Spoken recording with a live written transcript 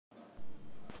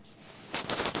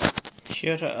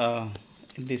Here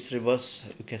in this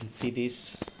reverse you can see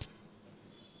this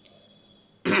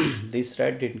this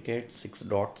red indicates 6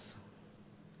 dots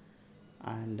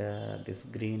and this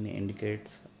green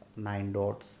indicates 9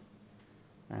 dots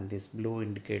and this blue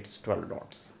indicates 12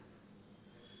 dots,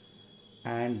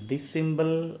 and this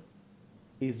symbol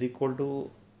is equal to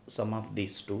sum of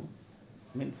these two,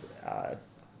 means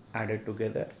added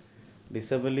together this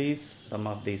symbol is sum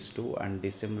of these two and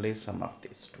this symbol is sum of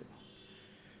these two,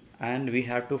 and we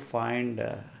have to find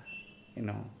you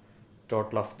know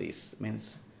total of these,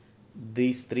 means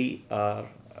these three are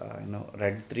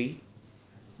red 3,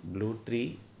 blue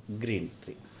 3, green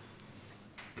 3.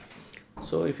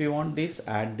 So if you want this,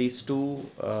 add these two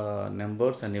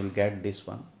numbers and you will get this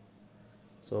one.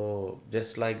 So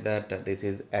just like that, this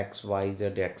is x, y, z.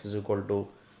 X is equal to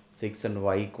 6 and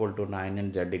y equal to 9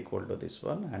 and z equal to this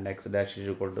one, and x dash is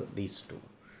equal to these two.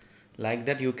 Like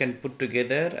that you can put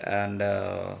together and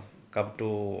come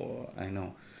to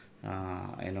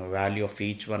value of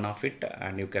each one of it,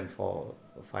 and you can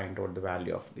find out the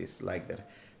value of this like that.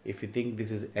 If you think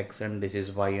this is x and this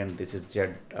is y and this is z,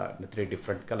 the three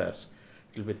different colors,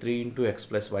 it will be 3 into x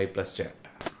plus y plus z.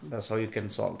 That's how you can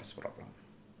solve this problem.